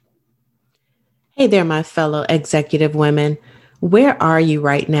Hey there, my fellow executive women. Where are you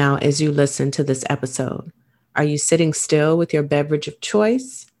right now as you listen to this episode? Are you sitting still with your beverage of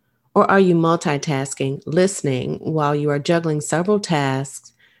choice? Or are you multitasking, listening while you are juggling several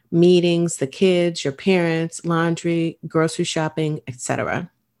tasks, meetings, the kids, your parents, laundry, grocery shopping, etc.?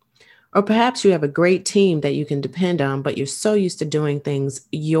 Or perhaps you have a great team that you can depend on, but you're so used to doing things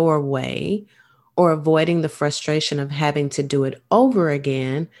your way or avoiding the frustration of having to do it over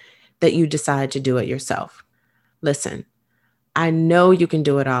again that you decide to do it yourself. Listen, I know you can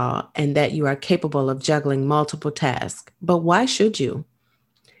do it all and that you are capable of juggling multiple tasks, but why should you?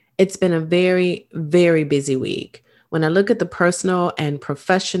 It's been a very, very busy week. When I look at the personal and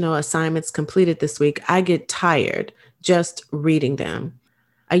professional assignments completed this week, I get tired just reading them.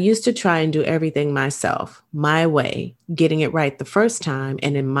 I used to try and do everything myself, my way, getting it right the first time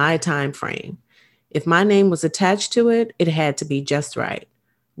and in my time frame. If my name was attached to it, it had to be just right.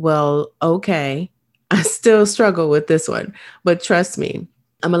 Well, okay. I still struggle with this one, but trust me,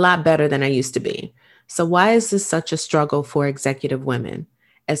 I'm a lot better than I used to be. So, why is this such a struggle for executive women,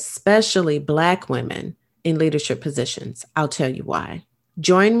 especially Black women in leadership positions? I'll tell you why.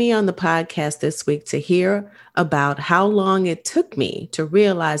 Join me on the podcast this week to hear about how long it took me to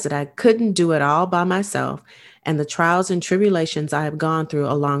realize that I couldn't do it all by myself and the trials and tribulations I have gone through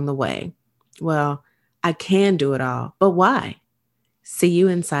along the way. Well, I can do it all, but why? See you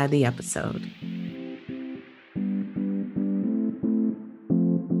inside the episode.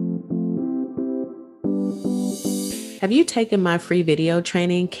 Have you taken my free video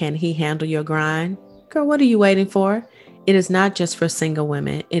training, Can He Handle Your Grind? Girl, what are you waiting for? It is not just for single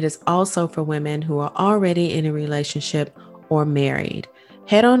women, it is also for women who are already in a relationship or married.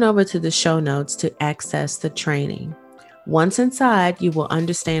 Head on over to the show notes to access the training. Once inside, you will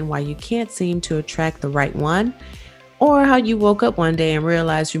understand why you can't seem to attract the right one, or how you woke up one day and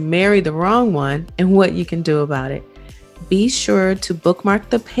realized you married the wrong one and what you can do about it. Be sure to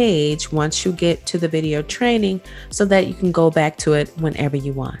bookmark the page once you get to the video training so that you can go back to it whenever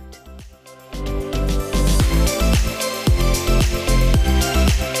you want.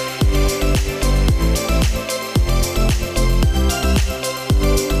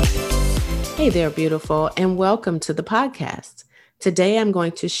 Hey there, beautiful, and welcome to the podcast. Today, I'm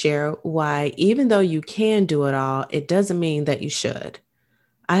going to share why, even though you can do it all, it doesn't mean that you should.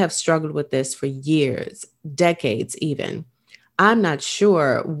 I have struggled with this for years, decades even. I'm not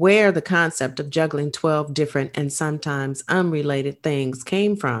sure where the concept of juggling 12 different and sometimes unrelated things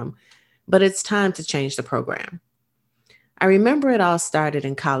came from, but it's time to change the program. I remember it all started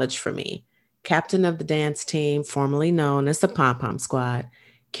in college for me, captain of the dance team, formerly known as the pom-pom squad,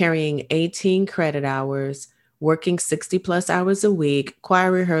 carrying 18 credit hours, working 60 plus hours a week,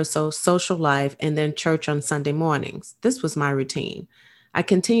 choir rehearsal, social life, and then church on Sunday mornings. This was my routine. I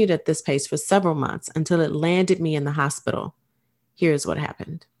continued at this pace for several months until it landed me in the hospital. Here's what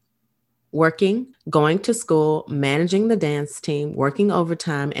happened. Working, going to school, managing the dance team, working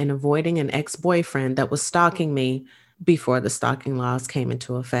overtime, and avoiding an ex-boyfriend that was stalking me before the stalking laws came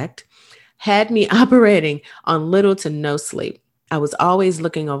into effect had me operating on little to no sleep. I was always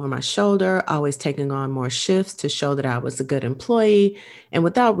looking over my shoulder, always taking on more shifts to show that I was a good employee. And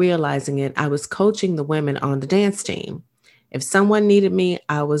without realizing it, I was coaching the women on the dance team. If someone needed me,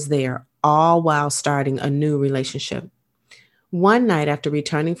 I was there, all while starting a new relationship. One night after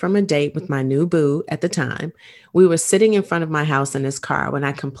returning from a date with my new boo at the time, we were sitting in front of my house in his car when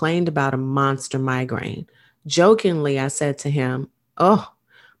I complained about a monster migraine. Jokingly, I said to him, "Oh,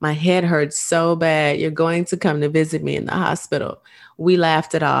 my head hurts so bad. You're going to come to visit me in the hospital." We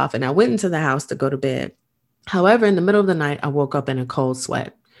laughed it off and I went into the house to go to bed. However, in the middle of the night, I woke up in a cold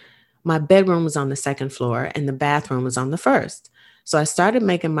sweat. My bedroom was on the second floor and the bathroom was on the first. So I started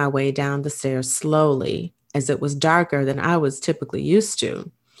making my way down the stairs slowly as it was darker than I was typically used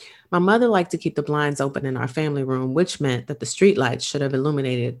to. My mother liked to keep the blinds open in our family room, which meant that the streetlights should have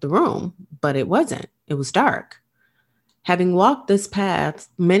illuminated the room, but it wasn't. It was dark. Having walked this path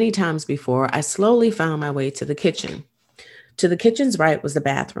many times before, I slowly found my way to the kitchen. To the kitchen's right was the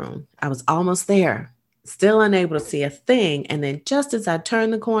bathroom. I was almost there, still unable to see a thing. And then just as I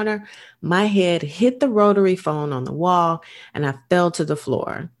turned the corner, my head hit the rotary phone on the wall and I fell to the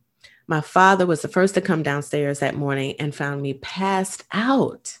floor. My father was the first to come downstairs that morning and found me passed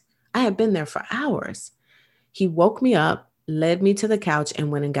out. I had been there for hours. He woke me up, led me to the couch,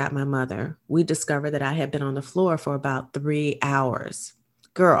 and went and got my mother. We discovered that I had been on the floor for about 3 hours.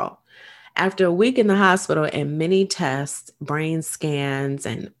 Girl, after a week in the hospital and many tests, brain scans,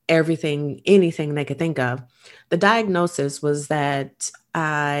 and everything, anything they could think of, the diagnosis was that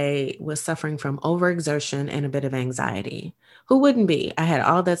I was suffering from overexertion and a bit of anxiety. Who wouldn't be? I had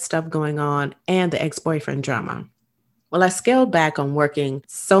all that stuff going on and the ex boyfriend drama. Well, I scaled back on working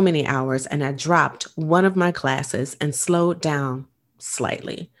so many hours and I dropped one of my classes and slowed down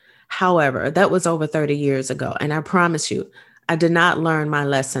slightly. However, that was over 30 years ago. And I promise you, I did not learn my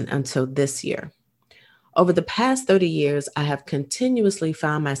lesson until this year. Over the past 30 years, I have continuously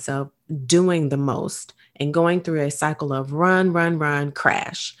found myself doing the most and going through a cycle of run,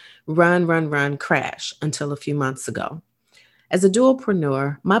 crash until a few months ago. As a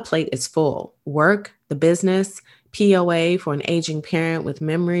dualpreneur, my plate is full: work, the business, POA for an aging parent with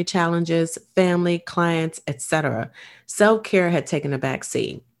memory challenges, family, clients, etc. Self care had taken a back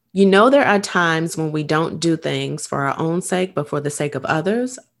seat. There are times when we don't do things for our own sake, but for the sake of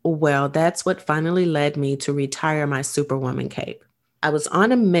others. Well, that's what finally led me to retire my Superwoman cape. I was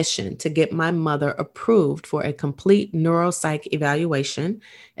on a mission to get my mother approved for a complete neuropsych evaluation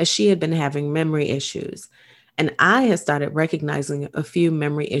as she had been having memory issues. And I had started recognizing a few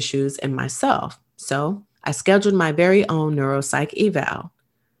memory issues in myself. So I scheduled my very own neuropsych eval,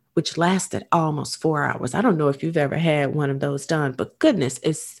 which lasted almost 4 hours. I don't know if you've ever had one of those done, but goodness,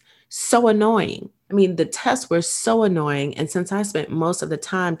 it's so annoying. I mean, the tests were so annoying. And since I spent most of the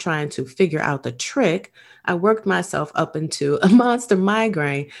time trying to figure out the trick, I worked myself up into a monster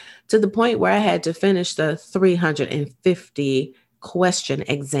migraine to the point where I had to finish the 350 question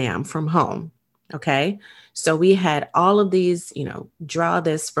exam from home. Okay. So we had all of these, draw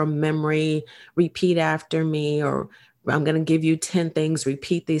this from memory, repeat after me, or I'm going to give you 10 things,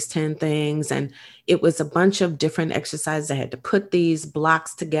 repeat these 10 things. And it was a bunch of different exercises. I had to put these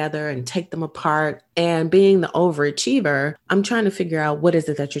blocks together and take them apart. And being the overachiever, I'm trying to figure out, what is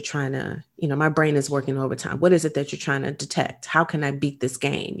it that you're trying to, my brain is working overtime. What is it that you're trying to detect? How can I beat this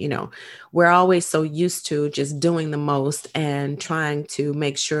game? We're always so used to just doing the most and trying to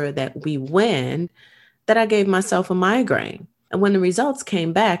make sure that we win that I gave myself a migraine. And when the results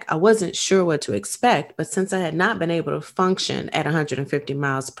came back, I wasn't sure what to expect. But since I had not been able to function at 150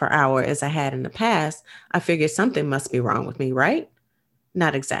 miles per hour as I had in the past, I figured something must be wrong with me, right?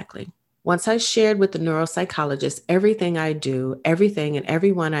 Not exactly. Once I shared with the neuropsychologist everything I do, everything and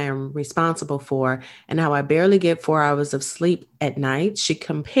everyone I am responsible for, and how I barely get 4 hours of sleep at night, she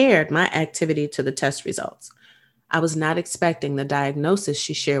compared my activity to the test results. I was not expecting the diagnosis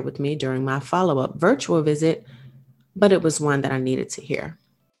she shared with me during my follow up virtual visit, but it was one that I needed to hear.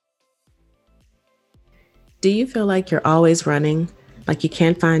 Do you feel like you're always running? Like you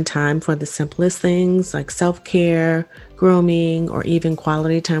can't find time for the simplest things like self care, grooming, or even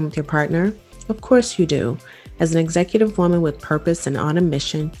quality time with your partner? Of course you do. As an executive woman with purpose and on a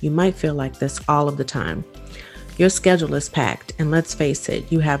mission, you might feel like this all of the time. Your schedule is packed, and let's face it,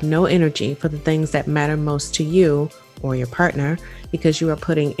 you have no energy for the things that matter most to you or your partner because you are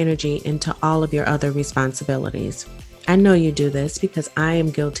putting energy into all of your other responsibilities. I know you do this because I am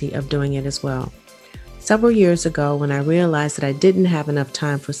guilty of doing it as well. Several years ago, when I realized that I didn't have enough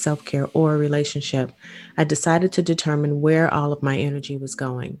time for self-care or a relationship, I decided to determine where all of my energy was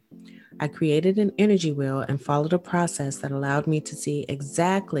going. I created an energy wheel and followed a process that allowed me to see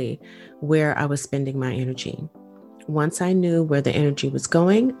exactly where I was spending my energy. Once I knew where the energy was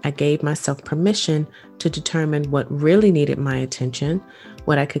going, I gave myself permission to determine what really needed my attention,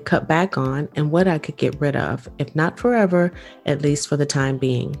 what I could cut back on, and what I could get rid of, if not forever, at least for the time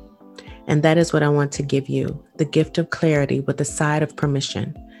being. And that is what I want to give you, the gift of clarity with a side of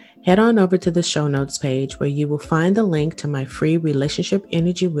permission. Head on over to the show notes page where you will find the link to my free Relationship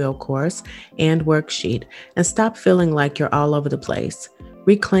Energy Wheel course and worksheet, and stop feeling like you're all over the place.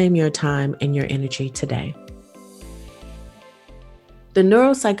 Reclaim your time and your energy today. The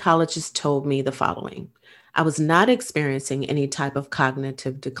neuropsychologist told me the following: I was not experiencing any type of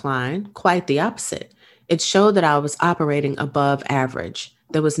cognitive decline, quite the opposite. It showed that I was operating above average.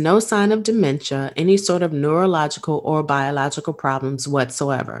 There was no sign of dementia, any sort of neurological or biological problems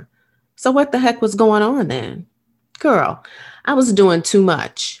whatsoever. So, what the heck was going on then? Girl, I was doing too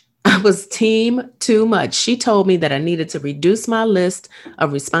much. I was team too much. She told me that I needed to reduce my list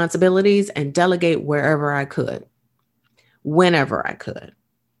of responsibilities and delegate wherever I could, whenever I could.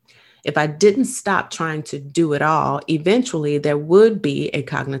 If I didn't stop trying to do it all, eventually there would be a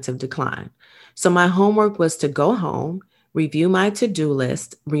cognitive decline. So my homework was to go home, review my to-do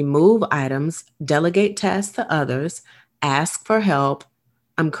list, remove items, delegate tasks to others, ask for help.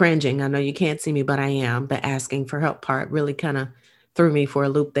 I'm cringing. I know you can't see me, but I am. The asking for help part really kind of threw me for a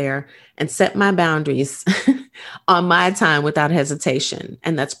loop there, and set my boundaries on my time without hesitation.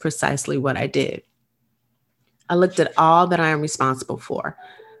 And that's precisely what I did. I looked at all that I am responsible for.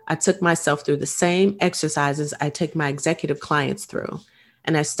 I took myself through the same exercises I take my executive clients through.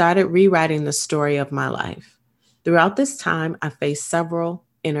 and I started rewriting the story of my life. Throughout this time, I faced several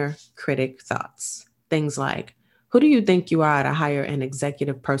inner critic thoughts. Things like, who do you think you are to hire an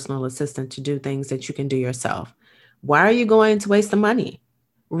executive personal assistant to do things that you can do yourself? Why are you going to waste the money?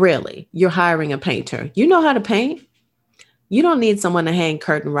 Really, you're hiring a painter. You know how to paint? You don't need someone to hang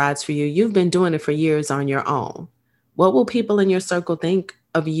curtain rods for you. You've been doing it for years on your own. What will people in your circle think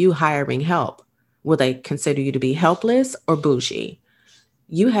of you hiring help? Will they consider you to be helpless or bougie?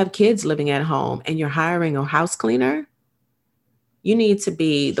 You have kids living at home and you're hiring a house cleaner? You need to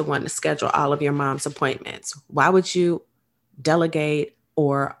be the one to schedule all of your mom's appointments. Why would you delegate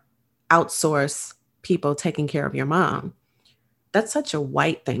or outsource people taking care of your mom? That's such a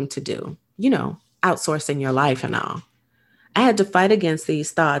white thing to do, outsourcing your life and all. I had to fight against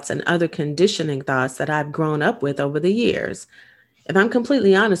these thoughts and other conditioning thoughts that I've grown up with over the years. If I'm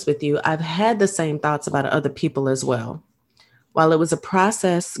completely honest with you, I've had the same thoughts about other people as well. While it was a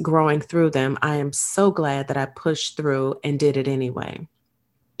process growing through them, I am so glad that I pushed through and did it anyway.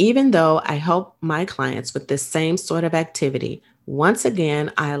 Even though I help my clients with this same sort of activity, once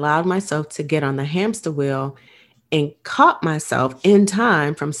again, I allowed myself to get on the hamster wheel and caught myself in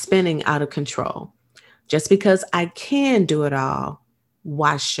time from spinning out of control. Just because I can do it all,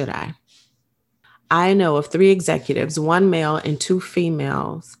 why should I? I know of 3 executives, 1 male and 2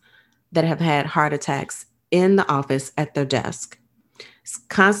 females, that have had heart attacks in the office at their desk.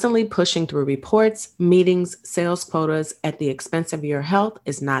 Constantly pushing through reports, meetings, sales quotas at the expense of your health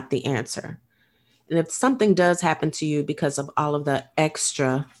is not the answer. And if something does happen to you because of all of the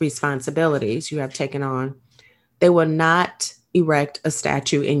extra responsibilities you have taken on, they will not erect a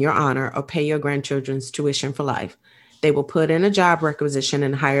statue in your honor or pay your grandchildren's tuition for life. They will put in a job requisition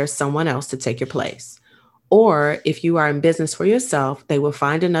and hire someone else to take your place. Or if you are in business for yourself, they will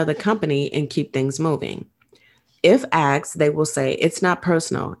find another company and keep things moving. If asked, they will say, it's not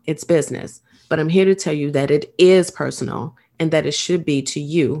personal, it's business. But I'm here to tell you that it is personal and that it should be to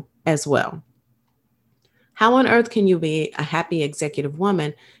you as well. How on earth can you be a happy executive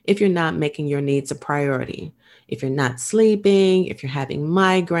woman if you're not making your needs a priority? If you're not sleeping, if you're having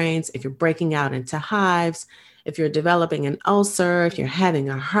migraines, if you're breaking out into hives, if you're developing an ulcer, if you're having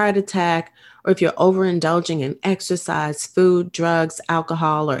a heart attack, or if you're overindulging in exercise, food, drugs,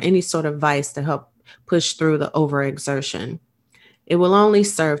 alcohol, or any sort of vice to help push through the overexertion. It will only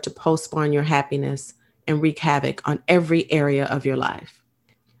serve to postpone your happiness and wreak havoc on every area of your life.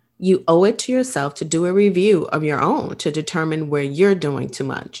 You owe it to yourself to do a review of your own to determine where you're doing too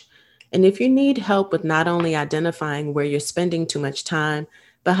much. And if you need help with not only identifying where you're spending too much time,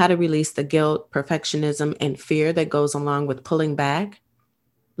 but how to release the guilt, perfectionism, and fear that goes along with pulling back,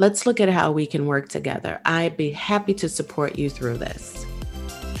 let's look at how we can work together. I'd be happy to support you through this.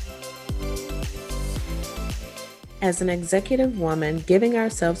 As an executive woman, giving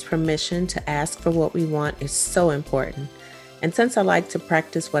ourselves permission to ask for what we want is so important. And since I like to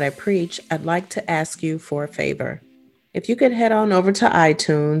practice what I preach, I'd like to ask you for a favor. If you could head on over to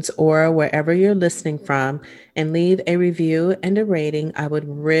iTunes or wherever you're listening from and leave a review and a rating, I would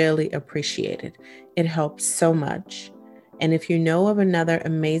really appreciate it. It helps so much. And if you know of another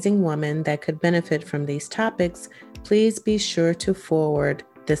amazing woman that could benefit from these topics, please be sure to forward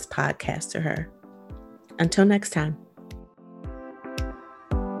this podcast to her. Until next time.